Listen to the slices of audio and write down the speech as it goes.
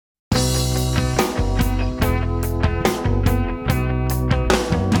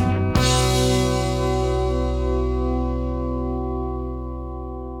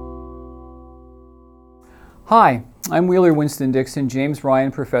Hi, I'm Wheeler Winston Dixon, James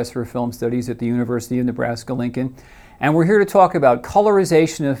Ryan Professor of Film Studies at the University of Nebraska-Lincoln, and we're here to talk about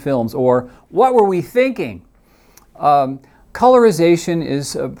colorization of films, or what were we thinking? Colorization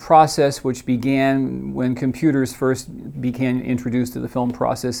is a process which began when computers first became introduced to the film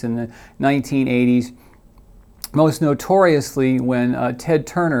process in the 1980s, most notoriously when Ted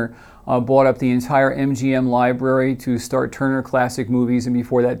Turner bought up the entire MGM library to start Turner Classic Movies, and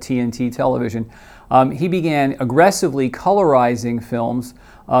before that TNT Television. He began aggressively colorizing films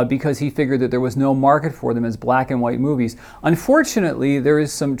because he figured that there was no market for them as black and white movies. Unfortunately, there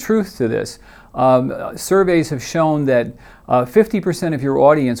is some truth to this. Surveys have shown that 50% of your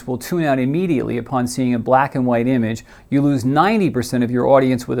audience will tune out immediately upon seeing a black and white image. You lose 90% of your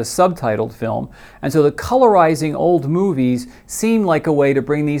audience with a subtitled film. And so the colorizing old movies seem like a way to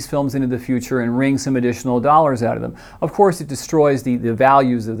bring these films into the future and wring some additional dollars out of them. Of course, it destroys the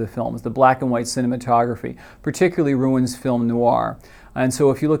values of the films. The black and white cinematography particularly ruins film noir. And so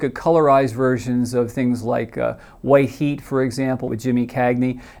if you look at colorized versions of things like White Heat, for example, with Jimmy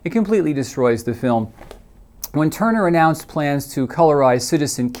Cagney, it completely destroys the film. When Turner announced plans to colorize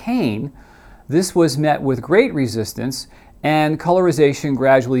Citizen Kane, this was met with great resistance, and colorization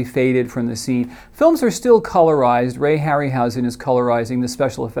gradually faded from the scene. Films are still colorized. Ray Harryhausen is colorizing, the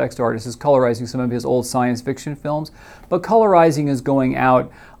special effects artist is colorizing some of his old science fiction films, but colorizing is going out.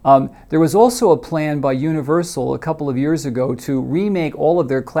 There was also a plan by Universal a couple of years ago to remake all of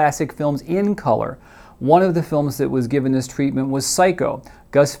their classic films in color. One of the films that was given this treatment was Psycho.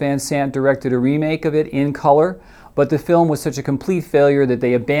 Gus Van Sant directed a remake of it in color, but the film was such a complete failure that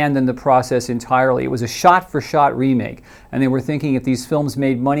they abandoned the process entirely. It was a shot-for-shot remake, and they were thinking if these films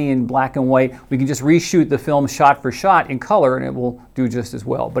made money in black and white, we can just reshoot the film shot-for-shot in color and it will do just as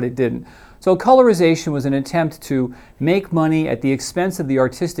well, but it didn't. So colorization was an attempt to make money at the expense of the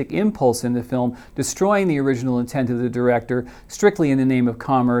artistic impulse in the film, destroying the original intent of the director, strictly in the name of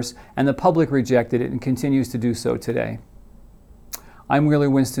commerce, and the public rejected it and continues to do so today. I'm Wheeler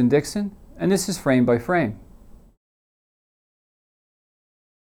Winston Dixon, and this is Frame by Frame.